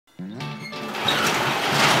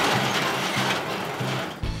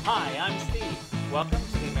Hi, I'm Steve. Welcome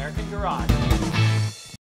to the American Garage.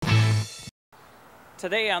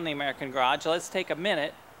 Today on the American Garage, let's take a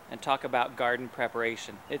minute and talk about garden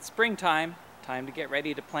preparation. It's springtime, time to get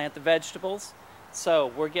ready to plant the vegetables, so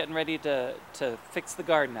we're getting ready to fix the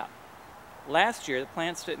garden up. Last year, the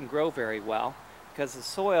plants didn't grow very well because the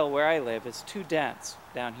soil where I live is too dense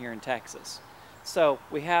down here in Texas. So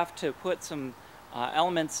we have to put some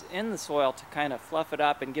elements in the soil to kind of fluff it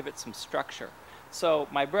up and give it some structure. So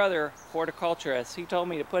my brother, horticulturist, he told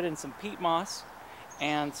me to put in some peat moss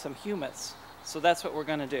and some humus. So that's what we're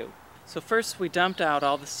going to do. So first we dumped out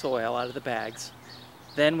all the soil out of the bags,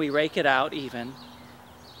 then we rake it out even,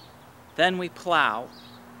 then we plow,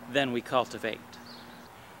 then we cultivate.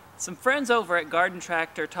 Some friends over at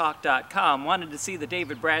GardenTractorTalk.com wanted to see the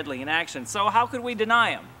David Bradley in action, so how could we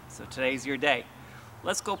deny him? So today's your day.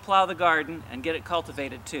 Let's go plow the garden and get it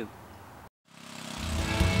cultivated too.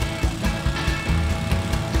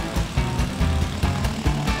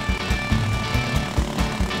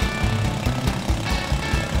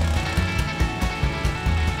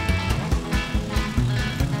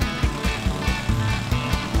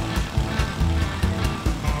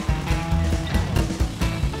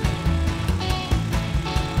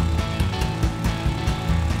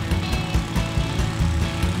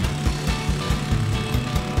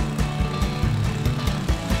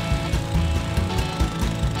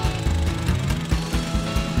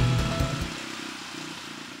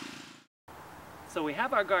 So we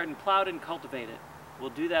have our garden plowed and cultivated. We'll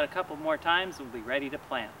do that a couple more times and we'll be ready to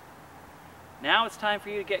plant. Now it's time for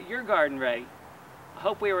you to get your garden ready. I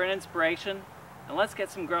hope we were an inspiration, and let's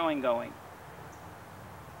get some growing going.